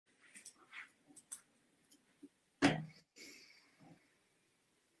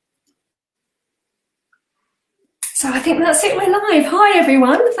So I think that's it. We're live. Hi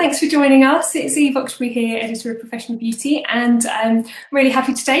everyone. Thanks for joining us. It's Eve Oxbury here, editor of Professional Beauty, and I'm really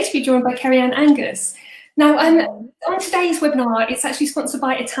happy today to be joined by Kerri-Ann Angus. Now, on today's webinar, it's actually sponsored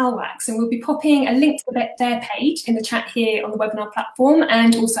by Wax, and we'll be popping a link to their page in the chat here on the webinar platform,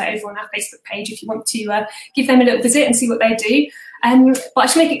 and also over on our Facebook page if you want to give them a little visit and see what they do. But I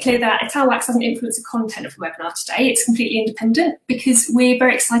should make it clear that Wax doesn't influence the content of the webinar today. It's completely independent because we're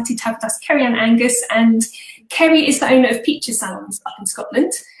very excited to have with us Kerri-Ann Angus, and Kerri is the owner of Peaches Salons up in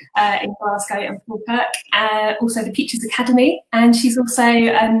Scotland, in Glasgow and Falkirk, also the Peaches Academy, and she's also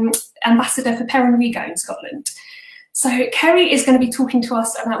ambassador for Perron-Rigo in Scotland. So Kerri is going to be talking to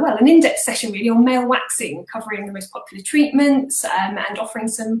us about, well, an in-depth session really on male waxing, covering the most popular treatments and offering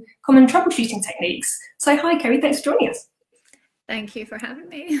some common troubleshooting techniques. So hi Kerri, thanks for joining us. Thank you for having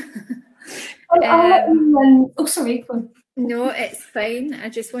me. I'll let you, oh sorry, go on. No, it's fine. I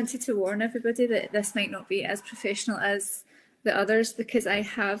just wanted to warn everybody that this might not be as professional as the others because I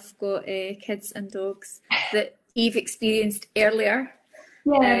have got kids and dogs that Eve experienced earlier.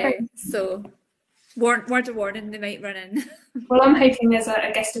 Yeah, so word of warning, they might run in. Well, I'm hoping there's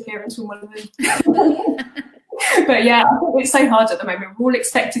a guest appearance from one of them. But yeah, I think it's so hard at the moment. We're all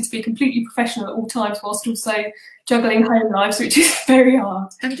expected to be completely professional at all times whilst also juggling home lives, which is very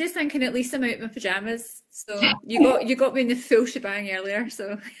hard. I'm just thinking at least I'm out in my pyjamas. So you got me in the full shebang earlier.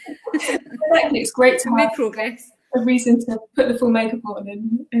 So exactly, it's great to make progress. A reason to put the full makeup on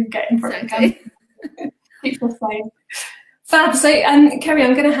and get in front of the camera. Keep us safe. Fab. So Kerri,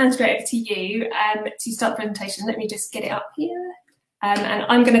 I'm going to hand straight over to you to start the presentation. Let me just get it up here. And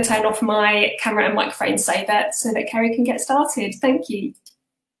I'm going to turn off my camera and microphone so that Kerri can get started. Thank you.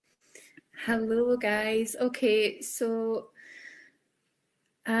 Hello guys. Okay, so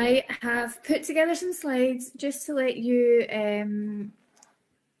I have put together some slides just to let you,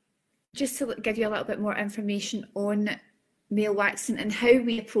 just to give you a little bit more information on male waxing and how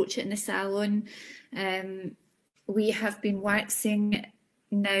we approach it in the salon. We have been waxing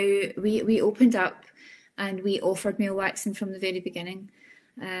now, we opened up and we offered male waxing from the very beginning.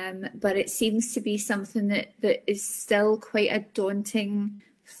 But it seems to be something that is still quite a daunting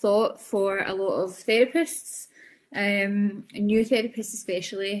thought for a lot of therapists, new therapists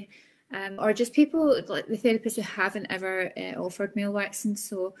especially, or just people like the therapists who haven't ever offered male waxing.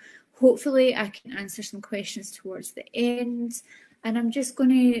 So hopefully I can answer some questions towards the end, and I'm just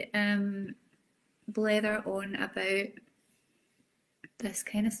going to blather on about this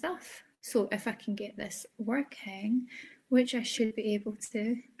kind of stuff. So if I can get this working, which I should be able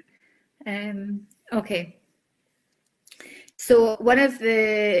to. Okay. So one of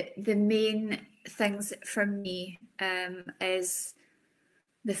the main things for me is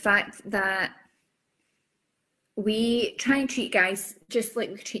the fact that we try and treat guys just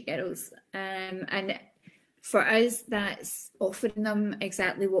like we treat girls, and for us that's offering them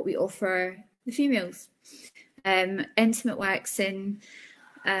exactly what we offer the females. Intimate waxing,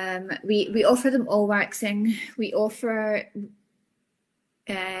 we offer them all waxing. We offer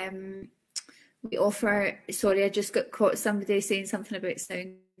sorry, I just got caught somebody saying something about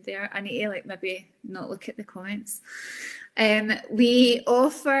sound there. I need to maybe not look at the comments. We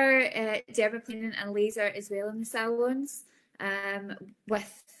offer dermaplaning and laser as well in the salons,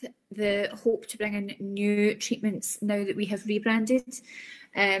 with the hope to bring in new treatments now that we have rebranded.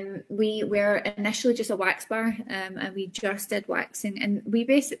 We were initially just a wax bar, and we just did waxing, and we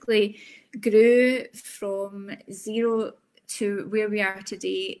basically grew from zero to where we are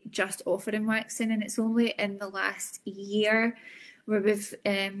today just offering waxing. And it's only in the last year where we've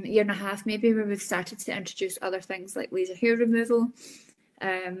year and a half maybe, where we've started to introduce other things like laser hair removal,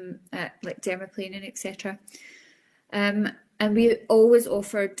 like dermaplaning, etc. And we always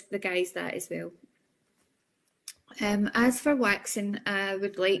offered the guys that as well. As for waxing, I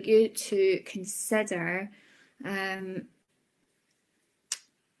would like you to consider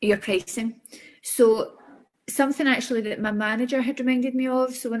your pricing. So something actually that my manager had reminded me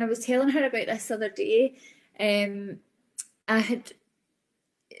of. So when I was telling her about this other day, I had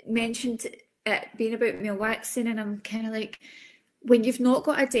mentioned it being about male waxing, and I'm kind of like, when you've not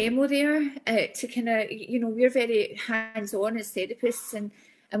got a demo there to kind of, we're very hands-on as therapists, and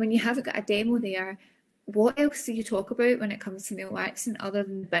when you haven't got a demo there, what else do you talk about when it comes to male waxing other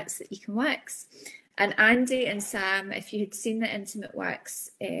than the bits that you can wax? And Andy and Sam, if you had seen the Intimate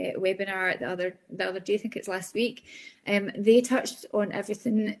Wax webinar the other day, I think it's last week, they touched on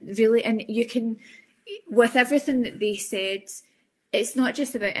everything really, and you can, with everything that they said, it's not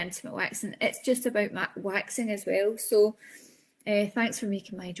just about intimate waxing, it's just about waxing as well. So thanks for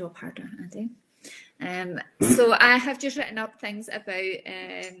making my job harder, Andy. So I have just written up things about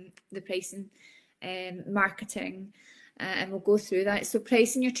the pricing. marketing, and we'll go through that. So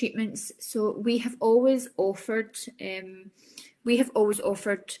pricing your treatments. So we have always offered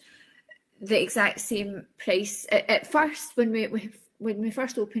the exact same price. At first, when we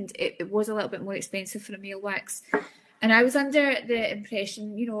first opened, it was a little bit more expensive for a male wax. And I was under the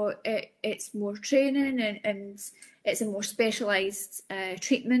impression, you know, it's more training and it's a more specialised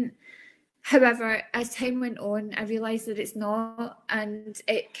treatment. However, as time went on, I realised that it's not, and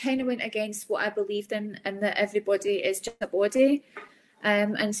it kind of went against what I believed in, and that everybody is just a body.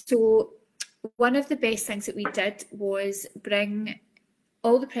 And so one of the best things that we did was bring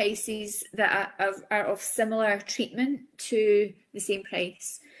all the prices that are of similar treatment to the same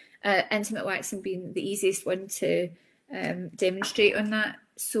price. Intimate waxing being the easiest one to demonstrate on that.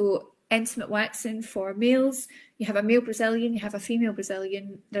 So intimate waxing for males, you have a male Brazilian, you have a female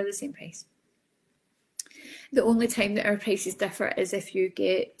Brazilian, they're the same price. The only time that our prices differ is if you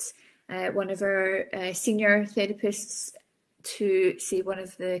get one of our senior therapists to, say, one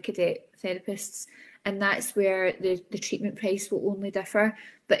of the cadet therapists, and that's where the treatment price will only differ,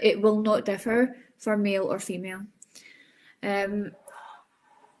 but it will not differ for male or female. There's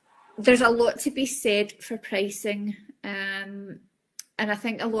a lot to be said for pricing, and I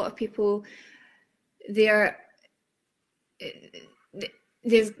think a lot of people, they've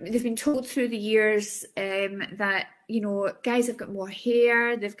been told through the years that, you know, guys have got more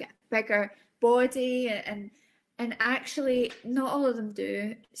hair, they've got a bigger body, and actually not all of them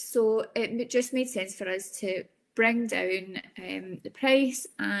do. So it just made sense for us to bring down the price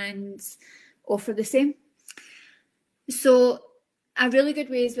and offer the same. So a really good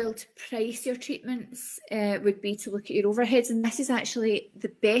way as well to price your treatments would be to look at your overheads, and this is actually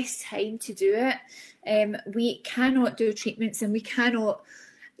the best time to do it. We cannot do treatments, and we cannot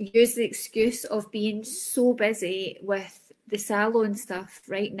use the excuse of being so busy with the salon stuff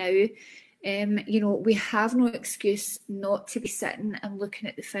right now. You know, we have no excuse not to be sitting and looking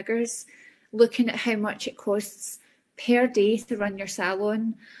at the figures, looking at how much it costs per day to run your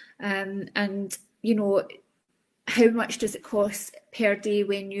salon, and, you know, how much does it cost per day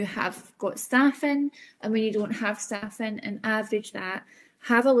when you have got staff in and when you don't have staff in, and average that.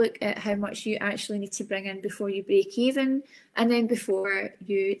 Have a look at how much you actually need to bring in before you break even, and then before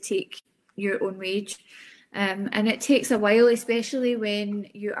you take your own wage. And it takes a while, especially when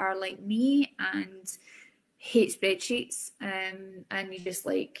you are like me and hate spreadsheets, and you just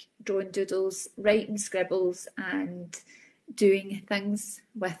like drawing doodles, writing scribbles and doing things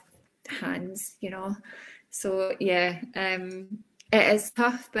with hands, you know. So yeah, it is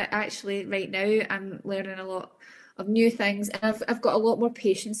tough, but actually right now I'm learning a lot of new things, and I've got a lot more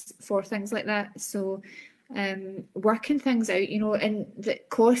patience for things like that. So working things out, you know, and the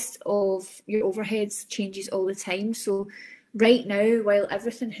cost of your overheads changes all the time. So right now, while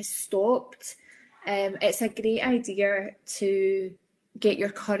everything has stopped, it's a great idea to get your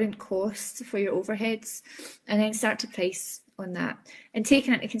current costs for your overheads and then start to price on that, and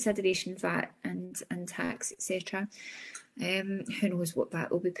taking into consideration VAT and tax, etc. Who knows what VAT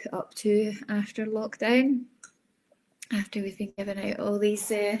will be put up to after lockdown, after we've been giving out all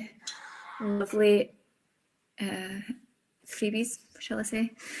these lovely freebies, shall I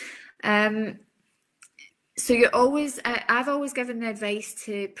say. So you're always, I've always given the advice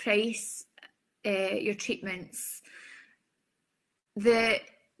to price your treatments the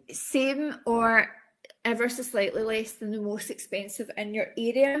same or ever so slightly less than the most expensive in your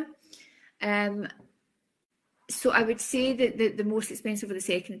area. So I would say that the most expensive or the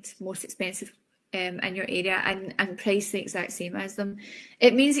second most expensive in your area, and price the exact same as them.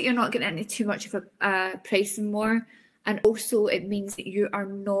 It means that you're not getting into too much of a pricing war, and also it means that you are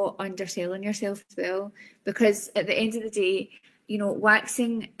not underselling yourself as well, because at the end of the day, you know,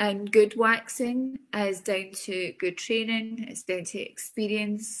 waxing and good waxing is down to good training, it's down to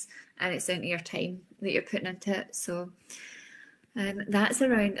experience, and it's down to your time that you're putting into it. So that's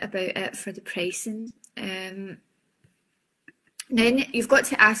around about it for the pricing. Then you've got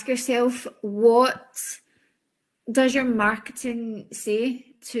to ask yourself, what does your marketing say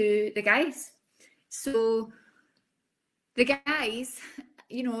to the guys? So the guys,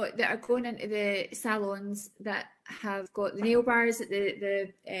 you know, that are going into the salons that have got the nail bars at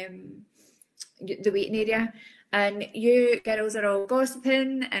the waiting area, and you girls are all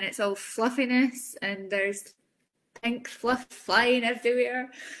gossiping and it's all fluffiness and there's pink fluff flying everywhere.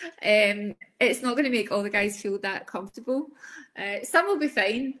 It's not going to make all the guys feel that comfortable. Some will be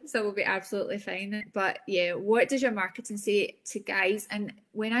fine, some will be absolutely fine, but yeah, what does your marketing say to guys? And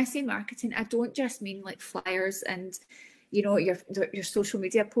when I say marketing, I don't just mean like flyers and, you know, your social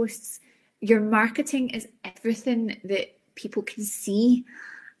media posts. Your marketing is everything that people can see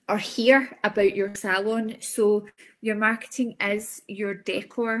or hear about your salon. So your marketing is your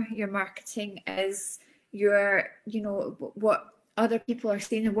decor, your marketing is your, you know, what other people are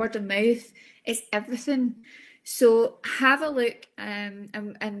saying, the word of mouth, it's everything. So have a look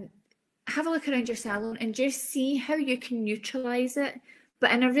and have a look around your salon and just see how you can neutralise it,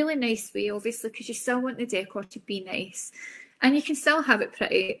 but in a really nice way, obviously, because you still want the decor to be nice. And you can still have it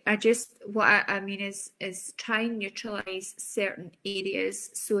pretty. What I mean is try and neutralise certain areas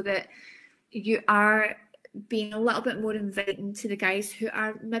so that you are being a little bit more inviting to the guys who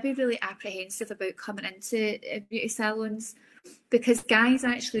are maybe really apprehensive about coming into beauty salons, because guys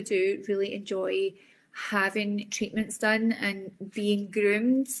actually do really enjoy having treatments done and being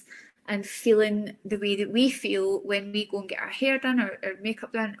groomed and feeling the way that we feel when we go and get our hair done or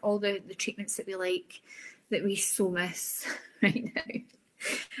makeup done, all the treatments that we like, that we so miss right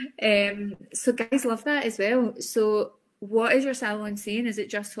now. So guys love that as well. So what is your salon saying? Is it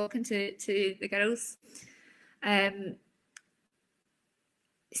just talking to the girls?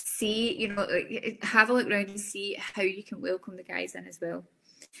 See, you know, have a look around and see how you can welcome the guys in as well.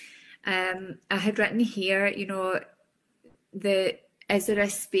 I had written here, you know, is there a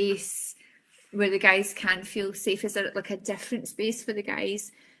space where the guys can feel safe? Is there like a different space for the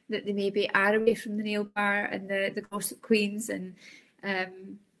guys that they maybe are away from the nail bar and the gossip queens and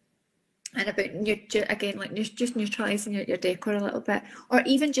about again, like just neutralising your decor a little bit, or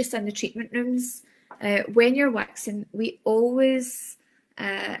even just in the treatment rooms when you're waxing. We always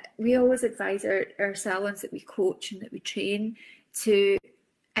advise our salons that we coach and that we train to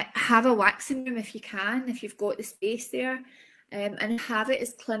have a waxing room if you can, if you've got the space there, and have it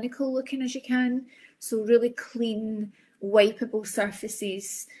as clinical looking as you can. So really clean, wipeable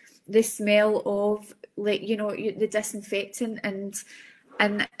surfaces, the smell of, like, you know, the disinfectant,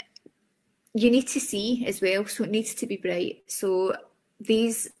 and you need to see as well, so it needs to be bright. So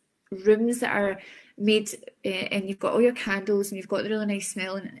these rooms that are made and you've got all your candles and you've got the really nice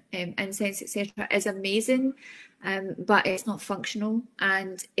smell and incense, etc., is amazing, but it's not functional,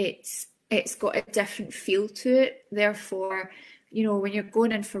 and it's got a different feel to it. Therefore, you know, when you're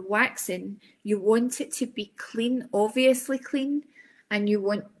going in for waxing, you want it to be clean, obviously clean, and you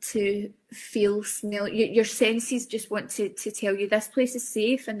want to feel, smell, your senses just want to tell you this place is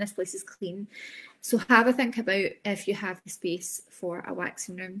safe and this place is clean. So have a think about if you have the space for a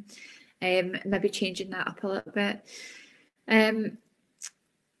waxing room, maybe changing that up a little bit. And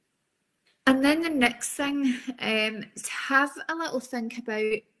then the next thing, is have a little think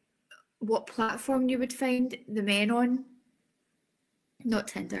about what platform you would find the men on, not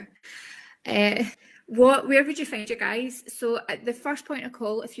Tinder. Where would you find your guys? So at the first point of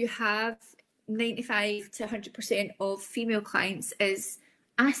call, if you have 95 to 100% of female clients, is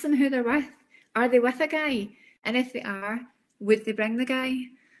ask them who they're with. Are they with a guy? And if they are, would they bring the guy?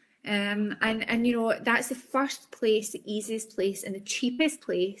 And you know, that's the first place, the easiest place and the cheapest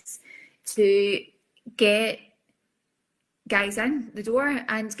place to get guys in the door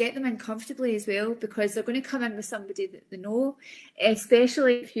and get them in comfortably as well, because they're going to come in with somebody that they know,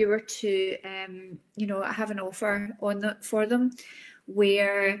 especially if you were to you know, have an offer on for them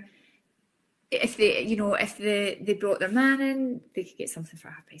where if they brought their man in, they could get something for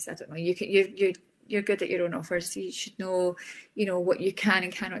half price. I don't know, you're good at your own offers, so you should know, you know, what you can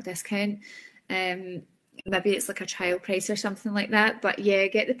and cannot discount. Maybe it's like a trial price or something like that, but yeah,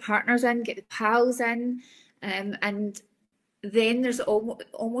 get the partners in, get the pals in, and then there's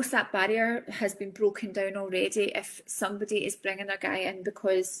almost that barrier has been broken down already if somebody is bringing their guy in,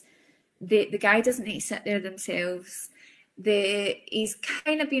 because the guy doesn't need to sit there themselves. He's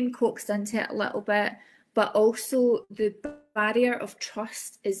kind of being coaxed into it a little bit, but also the barrier of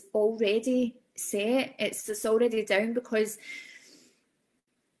trust is already set. It's already down, because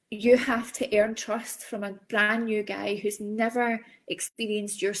you have to earn trust from a brand new guy who's never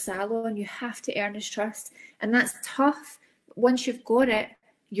experienced your salon. You have to earn his trust, and that's tough. Once you've got it,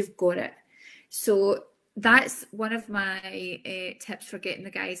 you've got it. So that's one of my tips for getting the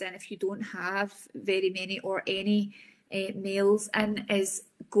guys in if you don't have very many or any males in, is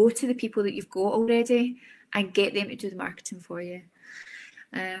go to the people that you've got already and get them to do the marketing for you.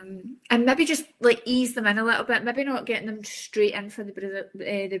 And maybe just like ease them in a little bit, maybe not getting them straight in for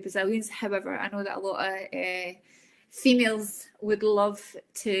the Brazilians. However, I know that a lot of females would love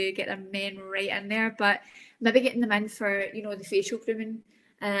to get their men right in there, but maybe getting them in for, you know, the facial grooming,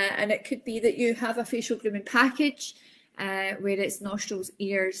 and it could be that you have a facial grooming package where it's nostrils,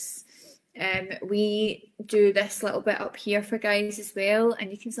 ears. We do this little bit up here for guys as well,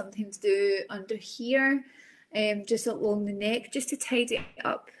 and you can sometimes do under here, just along the neck, just to tidy it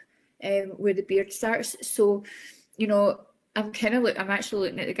up where the beard starts. So, you know, I'm actually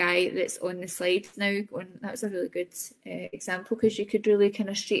looking at the guy that's on the slide now. That was a really good example, because you could really kind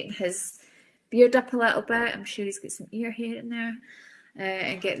of straighten his beard up a little bit. I'm sure he's got some ear hair in there,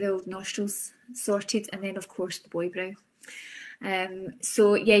 and get the old nostrils sorted, and then of course the boy brow.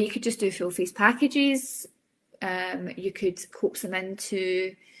 So yeah, you could just do full face packages. You could coax them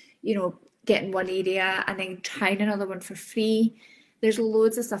into, you know, getting one area and then trying another one for free. There's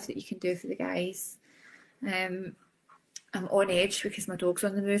loads of stuff that you can do for the guys. I'm on edge because my dog's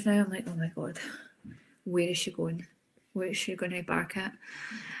on the move now. I'm like, oh my God, where is she going? Where is she going to bark at?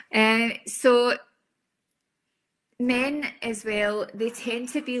 So men as well, they tend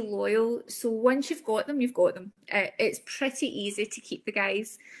to be loyal. So once you've got them, you've got them. It's pretty easy to keep the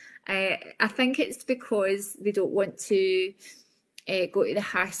guys. I think it's because they don't want to go to the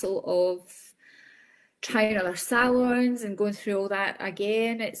hassle of trying other salons and going through all that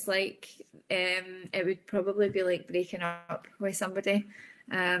again. It's like it would probably be like breaking up with somebody.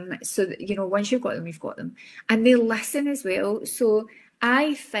 So that, you know, once you've got them, you've got them, and they listen as well. So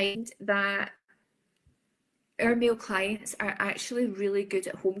I find that our male clients are actually really good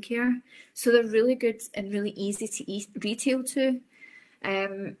at home care. So they're really good and really easy to retail to.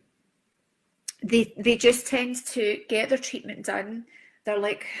 They just tend to get their treatment done. They're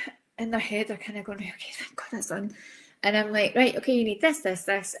like, in their head, they're kind of going, okay, thank God that's done. And I'm like, right, okay, you need this, this,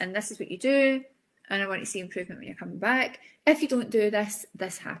 this, and this is what you do. And I want to see improvement when you're coming back. If you don't do this,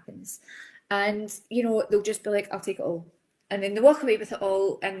 this happens. And, you know, they'll just be like, I'll take it all. And then they walk away with it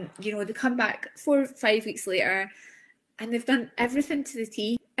all. And, you know, they come back 4 or 5 weeks later and they've done everything to the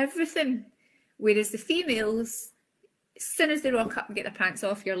T, everything. Whereas the females, as soon as they rock up and get their pants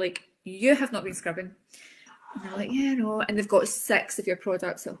off, you're like, you have not been scrubbing. And they're like, yeah, no. And they've got 6 of your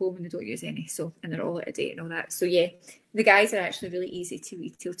products at home and they don't use any. So, and they're all out of date and all that. So yeah, the guys are actually really easy to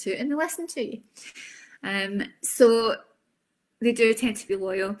retail to and they listen to you. So they do tend to be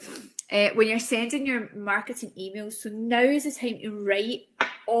loyal. When you're sending your marketing emails, so now is the time to write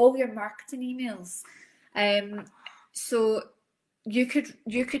all your marketing emails. So you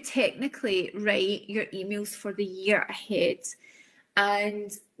could technically write your emails for the year ahead. And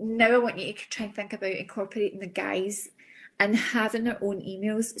now I want you to try and think about incorporating the guys and having their own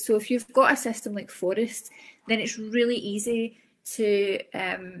emails. So if you've got a system like Forest, then it's really easy to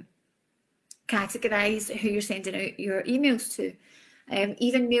categorize who you're sending out your emails to.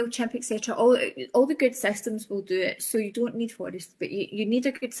 Even MailChimp, etc. All the good systems will do it. So you don't need Forest, but you need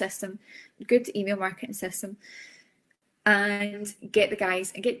a good system, a good email marketing system. And get the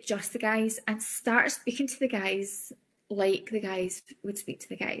guys and get just the guys and start speaking to the guys like the guys would speak to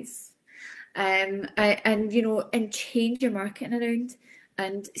the guys. And you know, and change your marketing around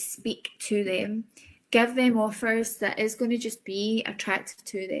and speak to them. Give them offers that is going to just be attractive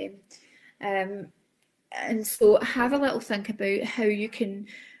to them. And so have a little think about how you can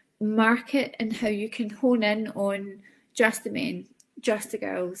market and how you can hone in on just the men, just the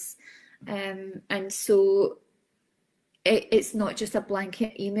girls. And so it's not just a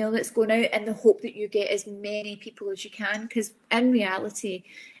blanket email that's going out in the hope that you get as many people as you can, because in reality,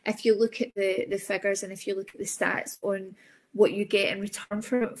 if you look at the figures and if you look at the stats on what you get in return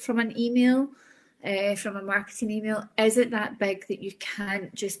from an email, from a marketing email, is it that big that you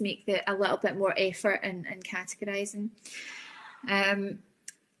can't just make a little bit more effort in categorizing? And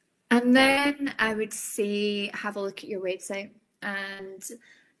then I would say have a look at your website. And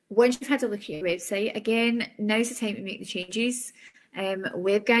once you've had a look at your website, again, now's the time to make the changes.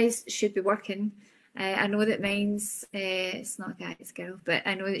 Web guys should be working. I know that mine's, it's not a guy, it's a girl, but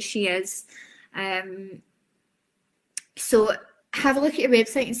I know that she is. So have a look at your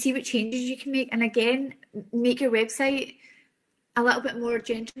website and see what changes you can make. And again, make your website a little bit more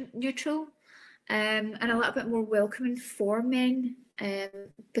gender neutral and a little bit more welcoming for men,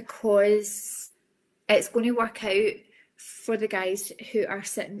 because it's going to work out for the guys who are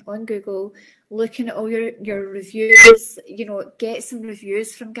sitting on Google looking at all your reviews. You know, get some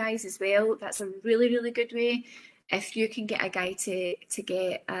reviews from guys as well. That's a really, really good way. If you can get a guy to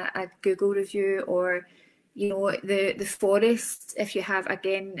get a Google review, or you know, the Forest, if you have,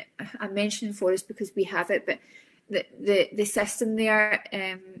 again, I'm mentioning Forest because we have it, but the system there,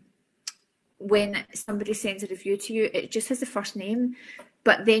 when somebody sends a review to you, it just has the first name,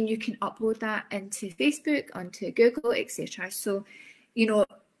 but then you can upload that into Facebook, onto Google, etc. So, you know,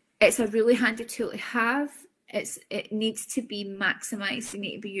 it's a really handy tool to have. It needs to be maximised. You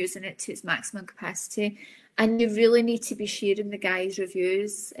need to be using it to its maximum capacity. And you really need to be sharing the guys'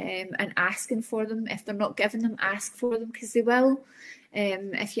 reviews and asking for them. If they're not giving them, ask for them, because they will,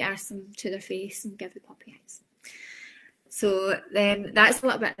 if you ask them to their face and give the puppy eyes. So then that's a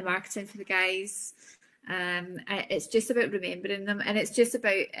little bit of the marketing for the guys. It's just about remembering them, and it's just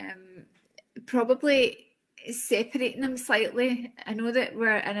about probably separating them slightly. I know that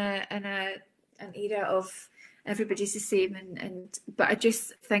we're in an era of everybody's the same, but I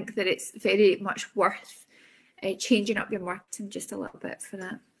just think that it's very much worth changing up your marketing just a little bit for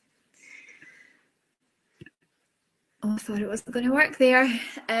that. Oh, I thought it wasn't going to work there.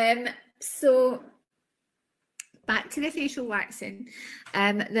 So back to the facial waxing.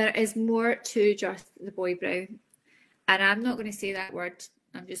 There is more to just the boy brow, and I'm not going to say that word.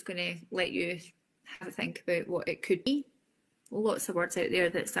 I'm just going to let you have a think about what it could be. Lots of words out there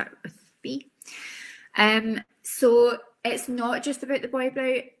that start with B. So it's not just about the boy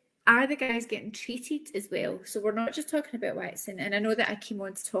brow. Are the guys getting treated as well? So we're not just talking about waxing, and I know that I came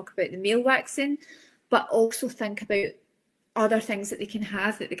on to talk about the male waxing, but also think about other things that they can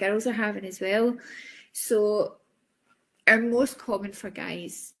have that the girls are having as well. So our most common for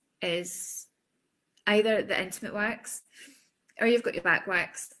guys is either the intimate wax, or you've got your back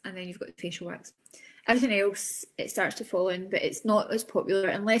wax, and then you've got the facial wax. Everything else, it starts to fall in, but it's not as popular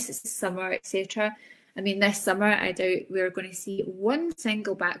unless it's the summer, etc. I mean, this summer, I doubt we're going to see one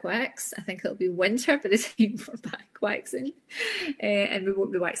single back wax. I think it'll be winter by the time we're back waxing, and we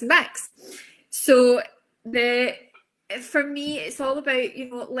won't be waxing backs. So for me, it's all about, you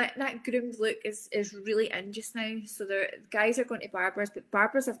know, that groomed look is really in just now. So guys are going to barbers, but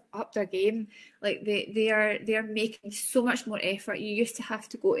barbers have upped their game. Like they are making so much more effort. You used to have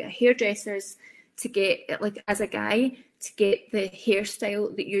to go to a hairdresser's to get, like, as a guy, to get the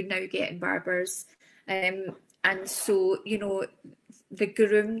hairstyle that you now get in barbers. And so, you know, the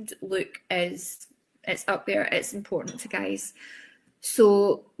groomed look it's up there. It's important to guys.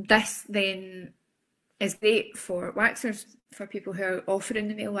 So this then is great for waxers, for people who are offering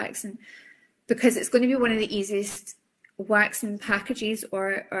the male waxing, because it's going to be one of the easiest waxing packages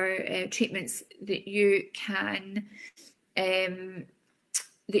or treatments that you can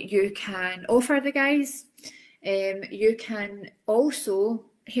offer the guys. You can also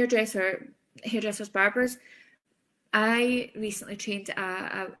hairdressers, barbers. I recently trained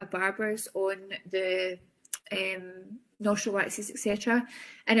a barbers on the nostril waxes, etc.,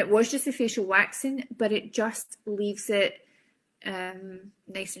 and it was just a facial waxing, but it just leaves it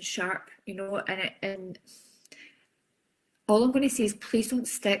nice and sharp, you know. And all I'm going to say is, please don't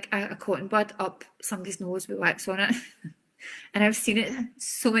stick a cotton bud up somebody's nose with wax on it. And I've seen it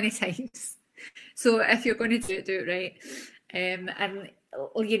so many times. So if you're going to do it right, and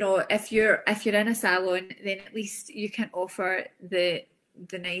you know, if you're in a salon, then at least you can offer the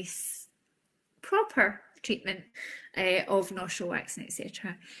nice proper treatment of nostril waxing,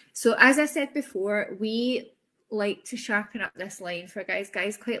 etc. So as I said before, we like to sharpen up this line for guys.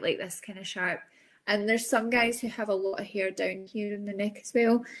 Guys quite like this kind of sharp, and there's some guys who have a lot of hair down here in the neck as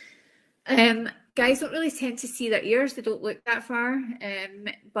well. Guys don't really tend to see their ears, they don't look that far,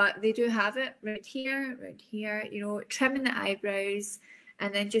 but they do have it right here, you know, trimming the eyebrows,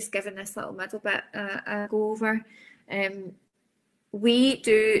 and then just giving this little middle bit a go over. We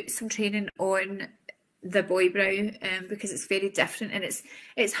do some training on the boy brow because it's very different, and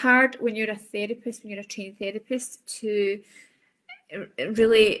it's hard when you're a therapist, when you're a trained therapist, to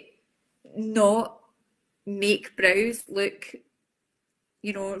really not make brows look,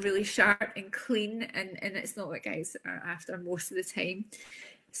 you know, really sharp and clean, and it's not what guys are after most of the time.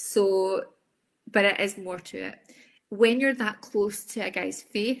 So, but it is more to it. When you're that close to a guy's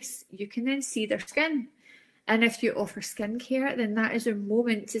face, you can then see their skin. And if you offer skincare, then that is your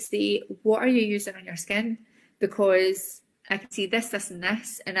moment to say, what are you using on your skin? Because I can see this, this, and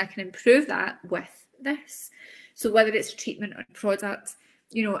this, and I can improve that with this. So whether it's treatment or product,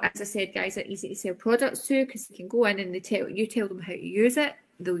 you know, as I said, guys are easy to sell products to because they can go in and you tell them how to use it,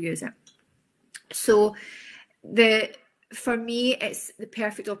 they'll use it. So for me, it's the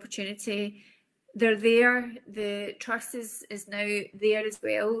perfect opportunity. They're there, the trust is now there as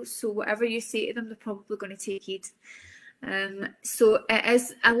well. So whatever you say to them, they're probably going to take heed. So it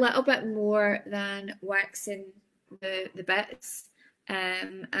is a little bit more than waxing the bits,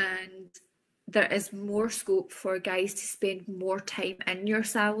 and there is more scope for guys to spend more time in your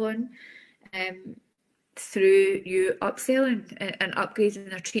salon through you upselling and upgrading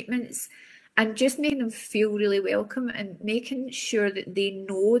their treatments, and just making them feel really welcome and making sure that they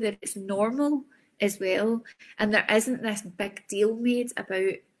know that it's normal as well, and there isn't this big deal made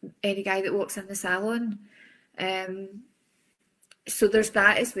about any guy that walks in the salon. So there's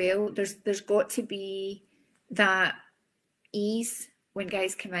that as well. There's got to be that ease when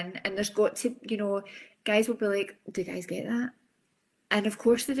guys come in, and there's got to, you know, guys will be like, do guys get that? And of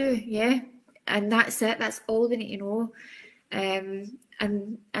course they do, yeah. And that's it. That's all they need to know. And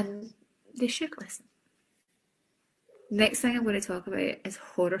they should listen. next thing I'm going to talk about is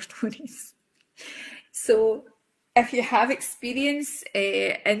horror stories. So if you have experience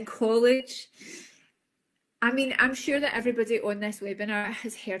in college, I mean, I'm sure that everybody on this webinar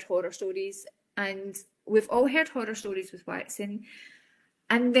has heard horror stories, and we've all heard horror stories with waxing.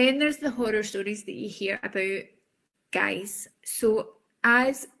 And then there's the horror stories that you hear about guys. So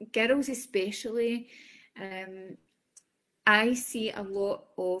as girls especially, I see a lot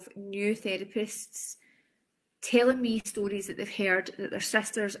of new therapists telling me stories that they've heard that their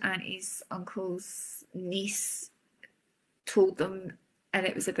sisters, aunties, uncles, niece told them, and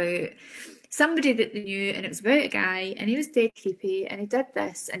it was about somebody that they knew, and it was about a guy, and he was dead creepy, and he did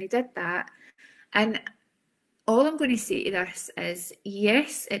this and he did that. And all I'm going to say to this is,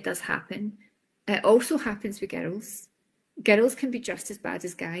 yes, it does happen. It also happens with girls. Girls can be just as bad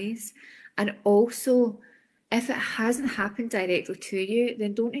as guys. And also, if it hasn't happened directly to you,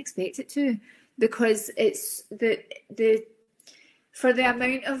 then don't expect it to, because it's for the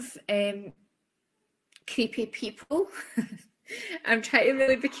amount of creepy people. I'm trying to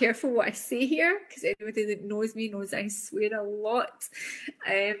really be careful what I say here, because anybody that knows me knows I swear a lot,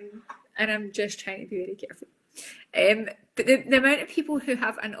 and I'm just trying to be very careful. But the amount of people who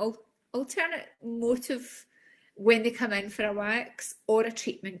have an alternate motive when they come in for a wax or a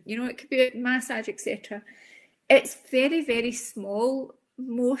treatment, you know, it could be a massage, etc. It's very, very small.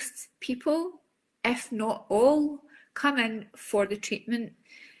 Most people, if not all, come in for the treatment.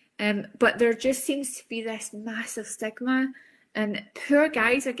 But there just seems to be this massive stigma, and poor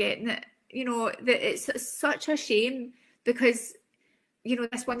guys are getting it. You know, that it's such a shame, because, you know,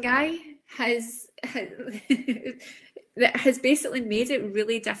 this one guy has that has basically made it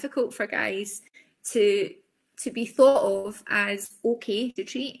really difficult for guys to be thought of as okay to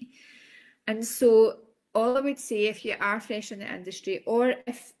treat. And so all I would say, if you are fresh in the industry, or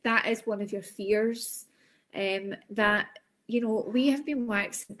if that is one of your fears, that, you know, we have been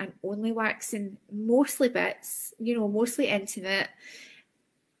waxing and only waxing mostly bits, you know, mostly intimate.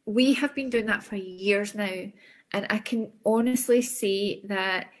 We have been doing that for years now. And I can honestly say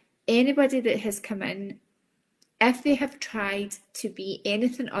that anybody that has come in, if they have tried to be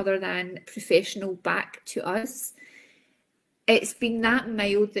anything other than professional back to us, it's been that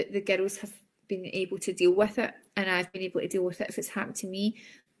mild that the girls have been able to deal with it, and I've been able to deal with it if it's happened to me.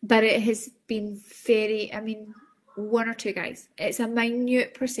 But it has been very, I mean, one or two guys. It's a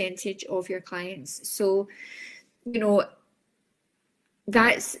minute percentage of your clients. So, you know,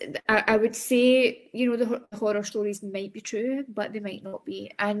 that's, I would say, you know, the horror stories might be true, but they might not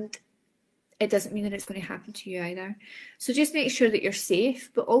be. And it doesn't mean that it's going to happen to you either. So just make sure that you're safe,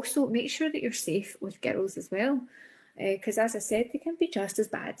 but also make sure that you're safe with girls as well. Because as I said, they can be just as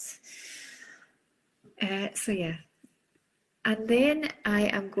bad. So yeah. And then I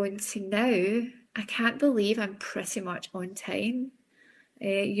am going to now, I can't believe I'm pretty much on time.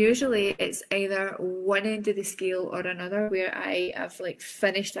 Usually it's either one end of the scale or another, where I have like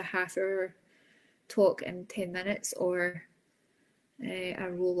finished a half-hour talk in 10 minutes, or I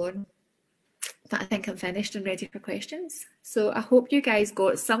roll on. But I think I'm finished and ready for questions. So I hope you guys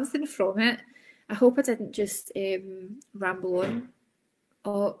got something from it. I hope I didn't just ramble on.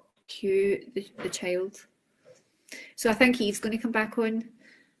 Oh, cue the child. So I think Eve's going to come back on,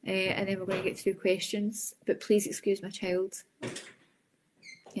 and then we're going to get through questions. But please excuse my child.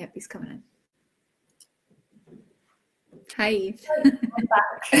 Yep, he's coming in. Hi, Eve. I'm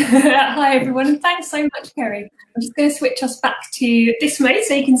back. Hi, everyone. Thanks so much, Kerri. I'm just going to switch us back to this mode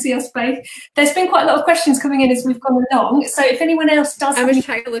so you can see us both. There's been quite a lot of questions coming in as we've gone along. So if anyone else does... I was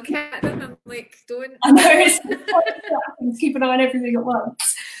trying to look at them. I'm like, don't... I know, it's keep an eye on everything at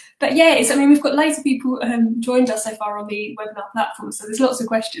once. But yeah, I mean, we've got loads of people joined us so far on the webinar platform, so there's lots of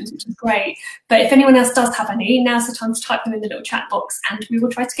questions, which is great. But if anyone else does have any, now's the time to type them in the little chat box, and we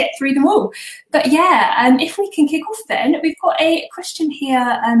will try to get through them all. But yeah, if we can kick off then, we've got a question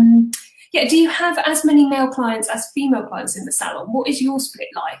here. Yeah, do you have as many male clients as female clients in the salon? What is your split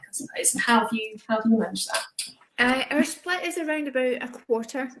like, I suppose, and how have you managed that? Our split is around about a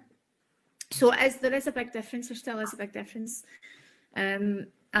quarter. So there is a big difference. There still is a big difference.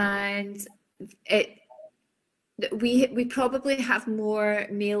 And we probably have more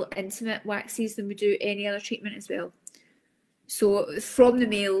male intimate waxes than we do any other treatment as well. So from the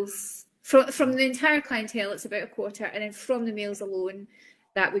males, from the entire clientele, it's about a quarter, and then from the males alone,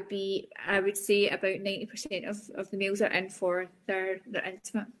 that would be, I would say, about 90% of the males are in for their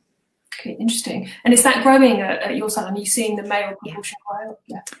intimate. Okay, interesting. And is that growing at your salon? Are you seeing the male proportion grow?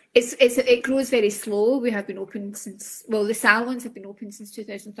 Yeah. It grows very slow. We have been open since, well, the salons have been open since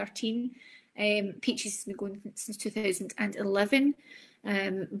 2013. Peaches has been going since 2011.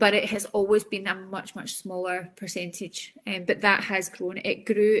 but it has always been a much, much smaller percentage. But that has grown. It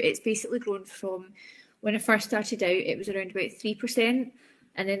grew. It's basically grown from when I first started out, it was around about 3%.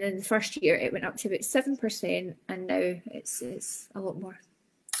 And then in the first year, it went up to about 7%. And now it's a lot more.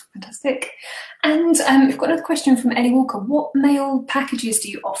 Fantastic. And we've got another question from Ellie Walker. What male packages do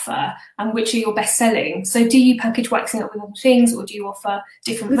you offer and which are your best selling? So do you package waxing up with other things or do you offer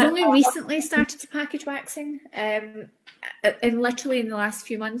different? We've only recently started to package waxing. And literally in the last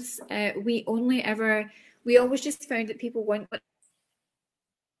few months, we always just found that people want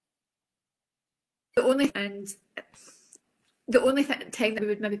the only time that we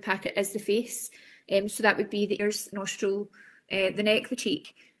would maybe pack it is the face. So that would be the ears, nostril, the neck, the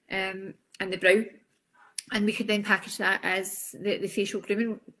cheek, and the brow. And we could then package that as the facial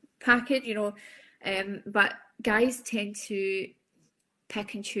grooming package, you know. But guys tend to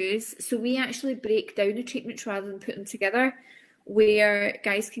pick and choose. So we actually break down the treatments rather than put them together, where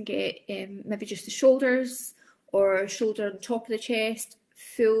guys can get maybe just the shoulders or shoulder on top of the chest,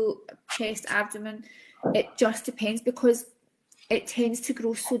 full chest, abdomen. It just depends because it tends to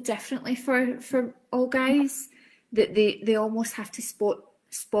grow so differently for all guys that they almost have to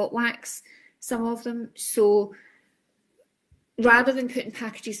spot wax some of them. So rather than putting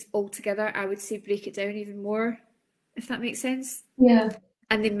packages all together, I would say break it down even more, if that makes sense. Yeah.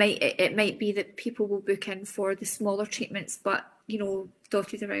 And it might be that people will book in for the smaller treatments, but you know,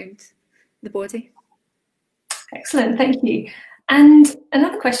 dotted around the body. Excellent, thank you. And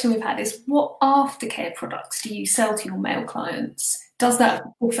another question we've had is, what aftercare products do you sell to your male clients? Does that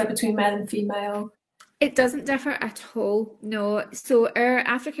differ between male and female? It doesn't differ at all, no. So our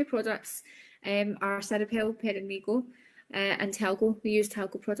aftercare products are Cerapel, Perimego, and Talgo. We use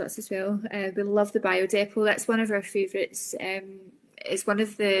Talgo products as well. We love the Biodepot. That's one of our favourites. It's one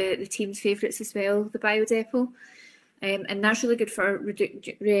of the team's favourites as well, the Biodepot. And that's really good for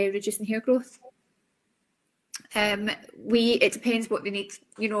reducing hair growth. It depends what they need,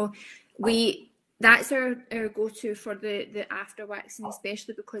 you know. That's our go-to for the after waxing,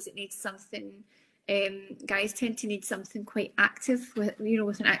 especially because it needs something. Guys tend to need something quite active, with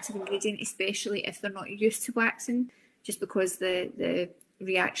an active ingredient, especially if they're not used to waxing, just because the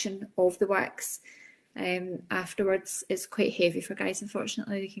reaction of the wax afterwards is quite heavy for guys.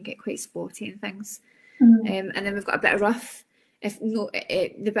 Unfortunately, they can get quite spotty and things. And then we've got a bit of rough,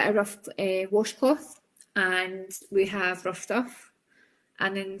 the bit of rough washcloth, and we have rough stuff,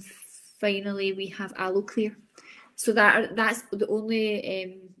 and then finally we have aloe clear. So that's the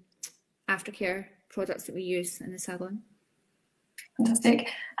only aftercare products that we use in the salon. Fantastic.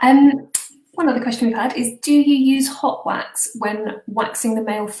 One other question we've had is, do you use hot wax when waxing the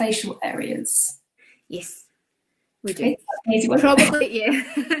male facial areas? Yes, we do. Okay, easy one. Probably, yeah.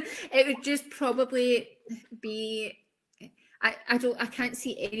 It would just probably be. I can't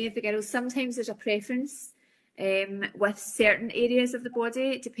see any of the girls. Sometimes there's a preference with certain areas of the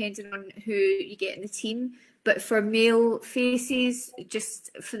body, depending on who you get in the team. But for male faces,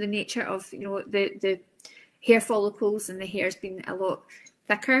 just for the nature of the hair follicles and the hair's been a lot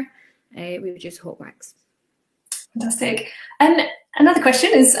thicker, we would use hot wax. Fantastic. And another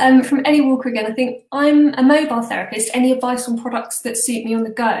question is from Ellie Walker again. I think, I'm a mobile therapist. Any advice on products that suit me on the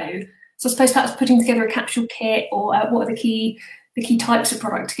go? So I suppose perhaps putting together a capsule kit, or what are the key types of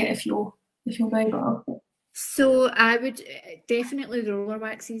product to get if you're mobile? So I would definitely the roller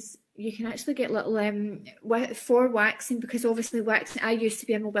waxes. You can actually get little for waxing, because obviously waxing. I used to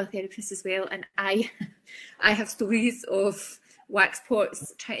be a mobile therapist as well, and I have stories of wax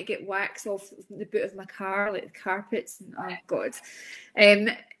pots trying to get wax off the boot of my car, like the carpets, and oh god.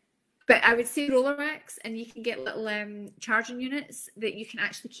 But I would say roller wax, and you can get little charging units that you can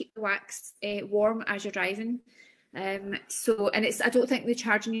actually keep the wax warm as you're driving. I don't think the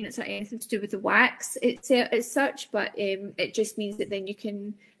charging units are anything to do with the wax as such, but it just means that then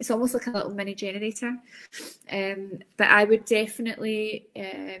it's almost like a little mini generator. But I would definitely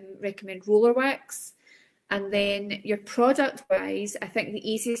recommend roller wax. And then your product wise, I think the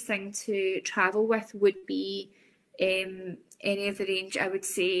easiest thing to travel with would be any of the range. I would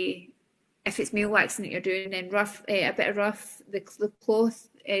say if it's male waxing that you're doing, then rough, a bit of rough, the cloth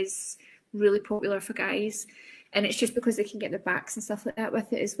is really popular for guys. And it's just because they can get their backs and stuff like that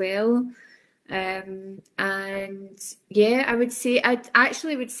with it as well. And yeah, I would say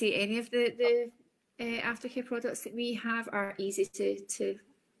any of the aftercare products that we have are easy to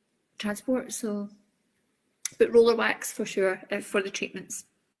transport. So, but roller wax for sure for the treatments.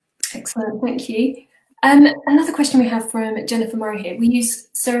 Excellent, thank you. Another question we have from Jennifer Murray here. We use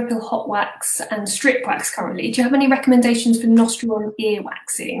Cerapil hot wax and strip wax currently. Do you have any recommendations for nostril and ear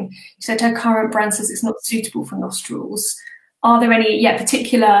waxing? You said her current brand says it's not suitable for nostrils. are there any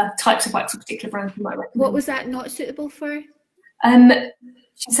particular types of wax or particular brands you might recommend? What was that not suitable for?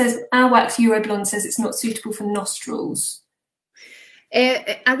 She says our wax Euroblonde says it's not suitable for nostrils.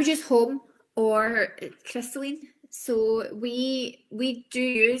 I would use home or crystalline. So we do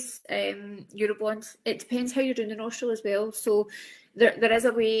use Euroblonde. It depends how you're doing the nostril as well. So there is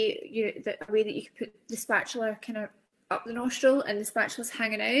a way that you can put the spatula kind of up the nostril and the spatula's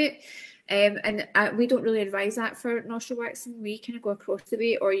hanging out. And we don't really advise that for nostril waxing. We kind of go across the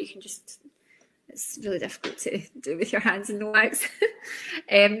way, or you can just. It's really difficult to do with your hands in the wax.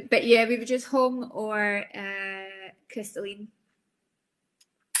 But yeah, we would use home or crystalline.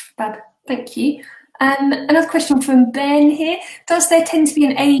 Fab, thank you. Another question from Ben here. Does there tend to be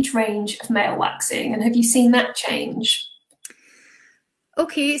an age range of male waxing, and have you seen that change?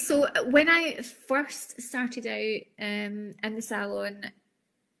 Okay, so when I first started out in the salon,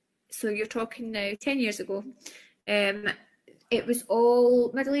 so you're talking now 10 years ago, it was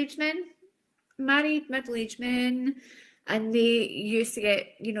all middle-aged men, married middle-aged men, and they used to get,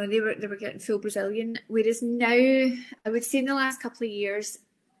 they were getting full Brazilian. Whereas now, I would say in the last couple of years,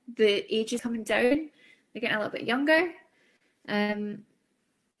 the age is coming down. They're getting a little bit younger.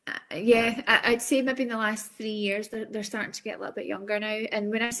 Yeah, I'd say maybe in the last 3 years they're starting to get a little bit younger now. And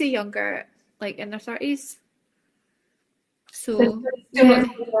when I say younger, like in their 30s. So yeah.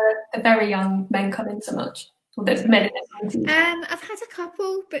 The very young men come in so much. Or there's men in their 20s. I've had a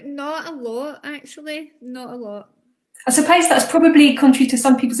couple, but not a lot actually. Not a lot. I suppose that's probably contrary to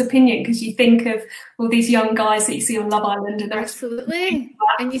some people's opinion, because you think of all these young guys that you see on Love Island. And absolutely.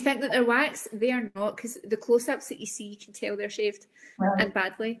 And you think that they're waxed. They are not, because the close-ups that you see, you can tell they're shaved and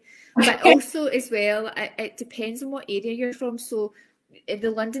badly. But also as well, it depends on what area you're from. So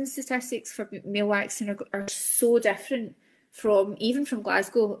the London statistics for male waxing are so different even from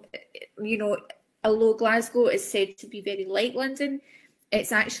Glasgow. Although Glasgow is said to be very like London,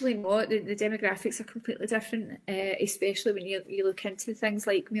 it's actually not. The demographics are completely different, especially when you look into things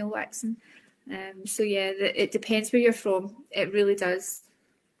like male waxing. So yeah, it depends where you're from. It really does.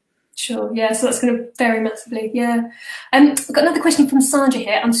 Sure, yeah, so that's going to vary massively, yeah. I've got another question from Sandra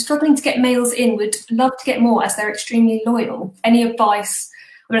here. I'm struggling to get males in, would love to get more as they're extremely loyal. Any advice?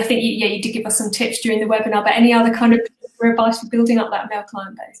 I mean, I think, you did give us some tips during the webinar, but any other kind of advice for building up that male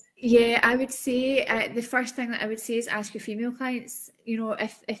client base? Yeah, I would say the first thing that I would say is ask your female clients.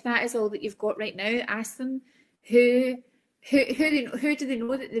 If that is all that you've got right now, ask them who do they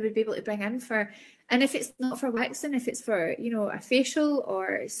know that they would be able to bring in for. And if it's not for waxing, if it's for a facial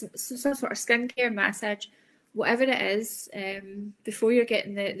or some sort of skincare, massage, whatever it is, before you're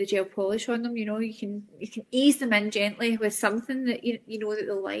getting the gel polish on them, you can ease them in gently with something that you know that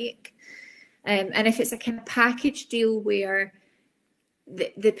they'll like. And if it's a kind of package deal where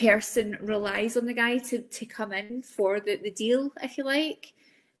the person relies on the guy to come in for the deal, if you like,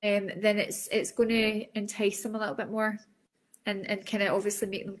 then it's going to entice them a little bit more and kind of obviously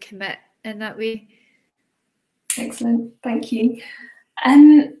make them commit in that way. Excellent, thank you.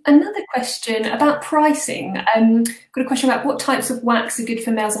 Another question about pricing. Got a question about what types of wax are good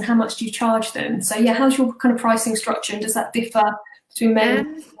for males and how much do you charge them? So yeah, how's your kind of pricing structure, and does that differ between men and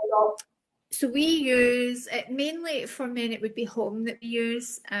women? So we use, mainly for men, it would be home that we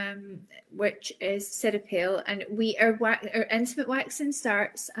use, which is Cerapel, and our intimate waxing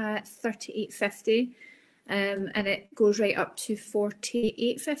starts at $38.50, and it goes right up to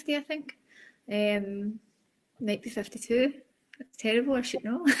 $48.50, I think. Might be 52. That's terrible, I should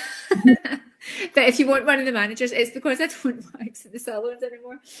know. But if you want one of the managers, it's because I don't wax in the salons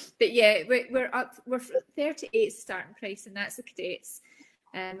anymore. But yeah, we're 38 starting price, and that's the cadets.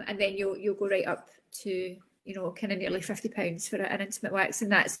 And then you'll go right up to kind of nearly £50 for an intimate wax,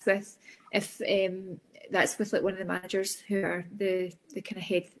 and that's with like one of the managers who are the kind of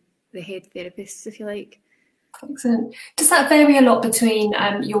head therapists, if you like. Excellent. Does that vary a lot between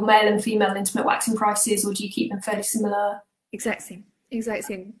your male and female intimate waxing prices, or do you keep them fairly similar? Exact same.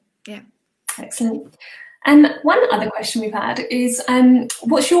 Yeah. Excellent. One other question we've had is,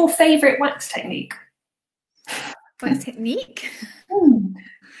 what's your favourite wax technique? Wax technique?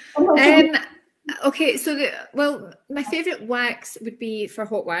 Okay, so my favourite wax would be for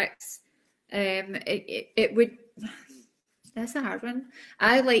hot wax. It would. That's a hard one.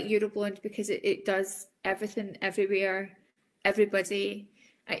 I like Euroblonde because it does everything, everywhere, everybody.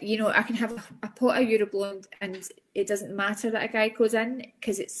 I can have a pot of Euroblonde and it doesn't matter that a guy goes in,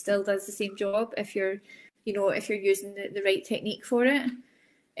 because it still does the same job if you're using the right technique for it.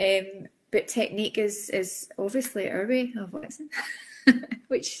 But technique is obviously our way of waxing,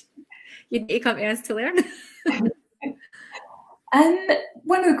 which you need to come to us to learn.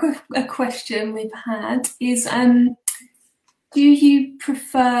 One other question we've had is, Do you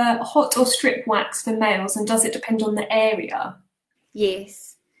prefer hot or strip wax for males, and does it depend on the area?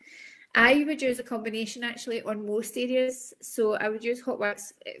 Yes. I would use a combination actually on most areas. So I would use hot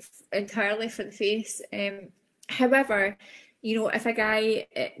wax entirely for the face. However, you know, if a guy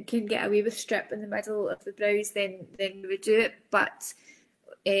can get away with strip in the middle of the brows, then we would do it. But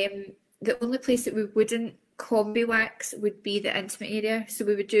the only place that we wouldn't combi wax would be the intimate area. So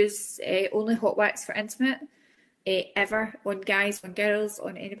we would use only hot wax for intimate, ever, on guys, on girls,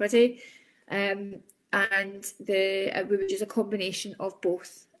 on anybody. And we would use a combination of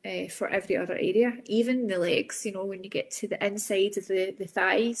both for every other area, even the legs. You know, when you get to the inside of the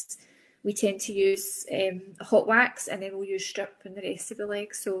thighs, we tend to use hot wax, and then we'll use strip in the rest of the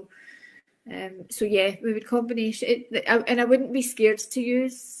legs. So yeah, we would combination it, and I wouldn't be scared to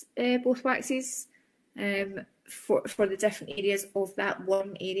use both waxes for the different areas of that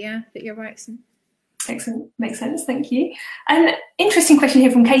one area that you're waxing. Excellent, makes sense, thank you. Interesting question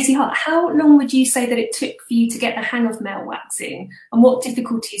here from Casey Hart. How long would you say that it took for you to get the hang of male waxing, and what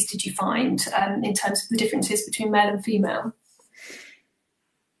difficulties did you find in terms of the differences between male and female?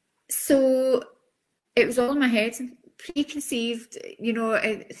 So it was all in my head, preconceived, you know,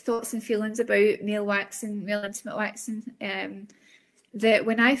 thoughts and feelings about male waxing, male intimate waxing. That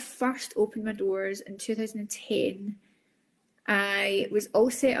when I first opened my doors in 2010, I was all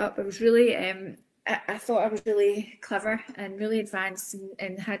set up. I was really I thought I was really clever and really advanced,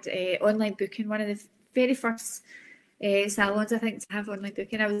 and had online booking, one of the very first salons, I think, to have online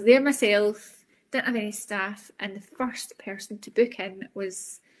booking. I was there myself, didn't have any staff, and the first person to book in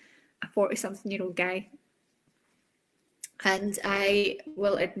was a 40-something-year-old guy. And I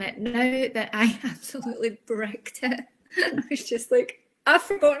will admit now that I absolutely bricked it. I was just like, I've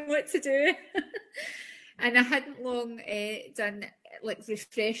forgotten what to do. And I hadn't long done like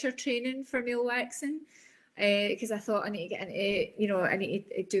refresher training for male waxing, because I thought I need to get into, you know, I need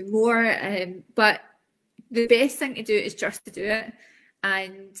to do more. But the best thing to do is just to do it,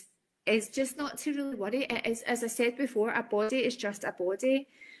 and it's just not to really worry. It is, as I said before, a body is just a body.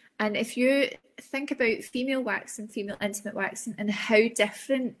 And if you think about female waxing, female intimate waxing, and how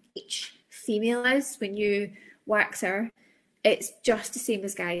different each female is when you wax her, it's just the same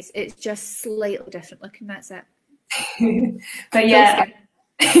as guys. It's just slightly different looking, that's it. But yeah,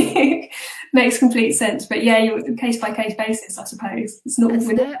 makes complete sense. But yeah, you're case by case basis, I suppose. It's not.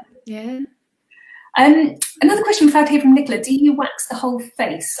 Yeah. Another question we've had here from Nicola: do you wax the whole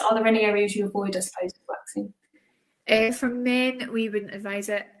face? Are there any areas you avoid, I suppose, with waxing? For men, we wouldn't advise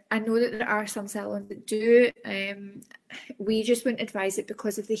it. I know that there are some salons that do. We just wouldn't advise it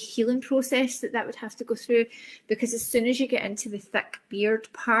because of the healing process that would have to go through. Because as soon as you get into the thick beard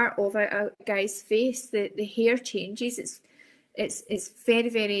part of a guy's face, the hair changes. It's very,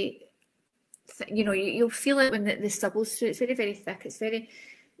 very, you know, you'll feel it when the stubble's through. It's very, very thick. It's very,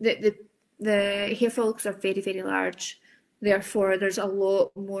 the hair follicles are very, very large. Therefore, there's a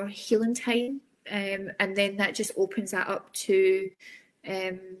lot more healing time, and then that just opens that up to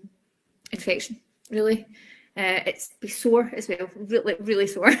infection. Really, it's be sore as well. Really, really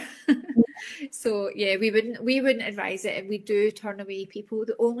sore. So yeah, we wouldn't advise it, and we do turn away people.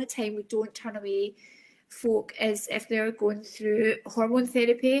 The only time we don't turn away folk is if they're going through hormone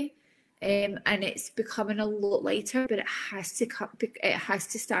therapy, and it's becoming a lot lighter, but it has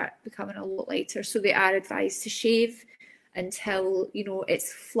to start becoming a lot lighter. So they are advised to shave until, you know,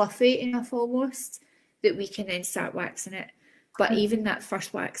 it's fluffy enough almost that we can then start waxing it. But even that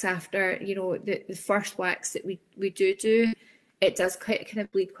first wax after, you know, the first wax that we do, it does kind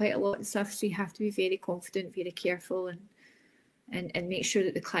of bleed quite a lot and stuff. So you have to be very confident, very careful, and make sure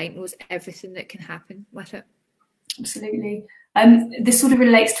that the client knows everything that can happen with it. Absolutely. This sort of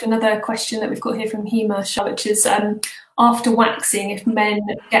relates to another question that we've got here from Hema Shah, which is after waxing, if men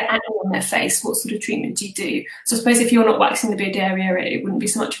get acne on their face, what sort of treatment do you do? So I suppose if you're not waxing the beard area, it wouldn't be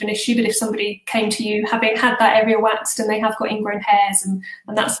so much of an issue, but if somebody came to you having had that area waxed and they have got ingrown hairs and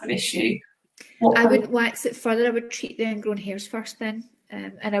that sort of issue, I wouldn't wax it further. I would treat the ingrown hairs first then,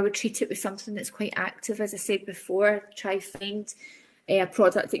 and I would treat it with something that's quite active. As I said before, try find a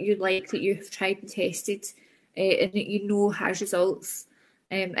product that you like, that you have tried and tested, and that you know has results,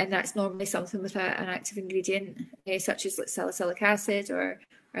 and that's normally something with an active ingredient, such as like salicylic acid or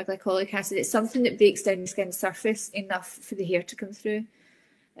glycolic acid. It's something that breaks down the skin surface enough for the hair to come through.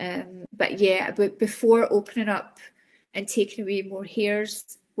 But yeah, before opening up and taking away more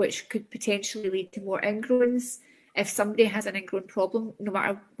hairs, which could potentially lead to more ingrowns, if somebody has an ingrown problem, no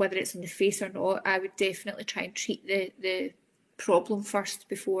matter whether it's on the face or not, I would definitely try and treat the problem first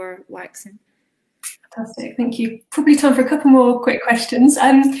before waxing. Fantastic, thank you. Probably time for a couple more quick questions.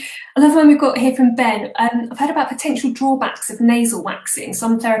 I love one we've got here from Ben. I've heard about potential drawbacks of nasal waxing.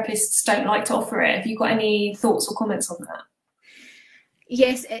 Some therapists don't like to offer it. Have you got any thoughts or comments on that?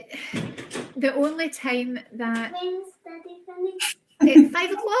 Yes, the only time that it's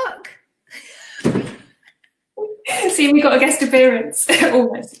 5 o'clock. See, we got a guest appearance.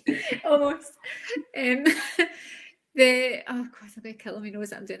 Almost. Almost. Oh God, I'm going to kill me knows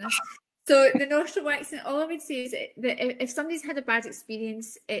that I'm doing this. So the nostril waxing, all I would say is that if somebody's had a bad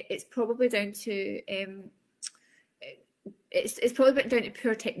experience, it's probably down to it's probably down to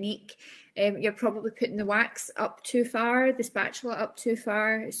poor technique. You're probably putting the wax up too far, the spatula up too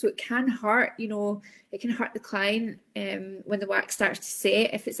far, so it can hurt. You know, it can hurt the client when the wax starts to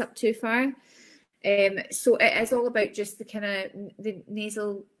set if it's up too far. So it is all about just the kind of the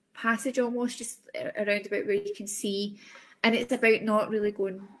nasal passage, almost just around about where you can see, and it's about not really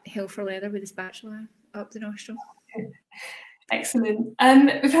going hell for leather with the spatula up the nostril. Excellent.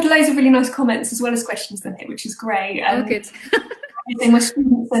 We've had loads of really nice comments as well as questions in here, which is great. Oh, good. My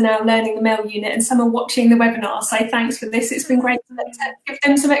students are now learning the male unit and some are watching the webinar, so thanks for this. It's been great to give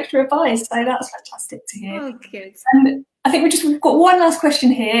them some extra advice, so that's fantastic to hear. Oh, good. I think we've got one last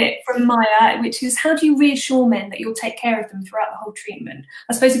question here from Maya, which is, how do you reassure men that you'll take care of them throughout the whole treatment?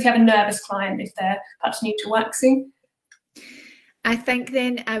 I suppose if you have a nervous client, if they're perhaps new to waxing. I think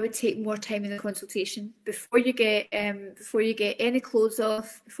then I would take more time in the consultation before you get any clothes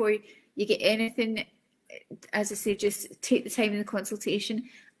off, before you get anything. As I say, just take the time in the consultation,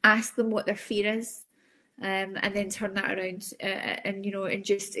 ask them what their fear is, and then turn that around and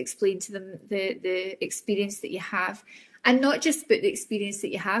just explain to them the experience that you have, and not just about the experience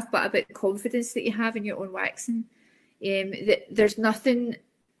that you have, but about the confidence that you have in your own waxing. There's nothing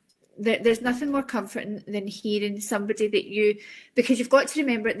more comforting than hearing somebody that because you've got to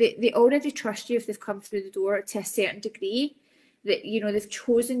remember they already trust you if they've come through the door to a certain degree, that they've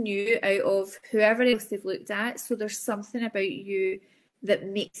chosen you out of whoever else they've looked at. So there's something about you that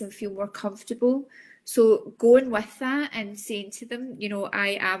makes them feel more comfortable. So going with that and saying to them,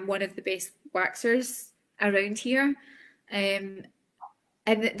 I am one of the best waxers around here, and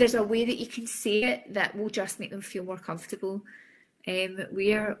there's a way that you can say it that will just make them feel more comfortable.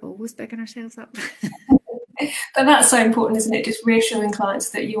 We are always bigging ourselves up. But that's so important, isn't it? Just reassuring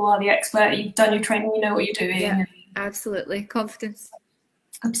clients that you are the expert, you've done your training, you know what you're doing. Yeah, absolutely. Confidence.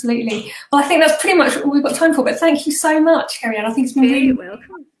 Absolutely. Well, I think that's pretty much all we've got time for, but thank you so much, Kerri-Ann. I think it's been really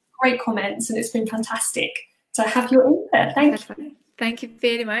welcome. Great comments, and it's been fantastic to have your input. Thank you. Thank you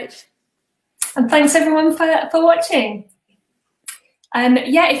very much. And thanks everyone for watching.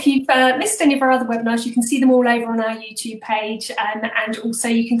 If you've missed any of our other webinars, you can see them all over on our YouTube page, and also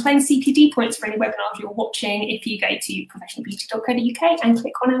you can claim CPD points for any webinars you're watching if you go to professionalbeauty.co.uk and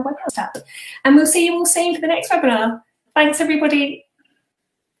click on our webinars tab. And we'll see you all soon for the next webinar. Thanks everybody.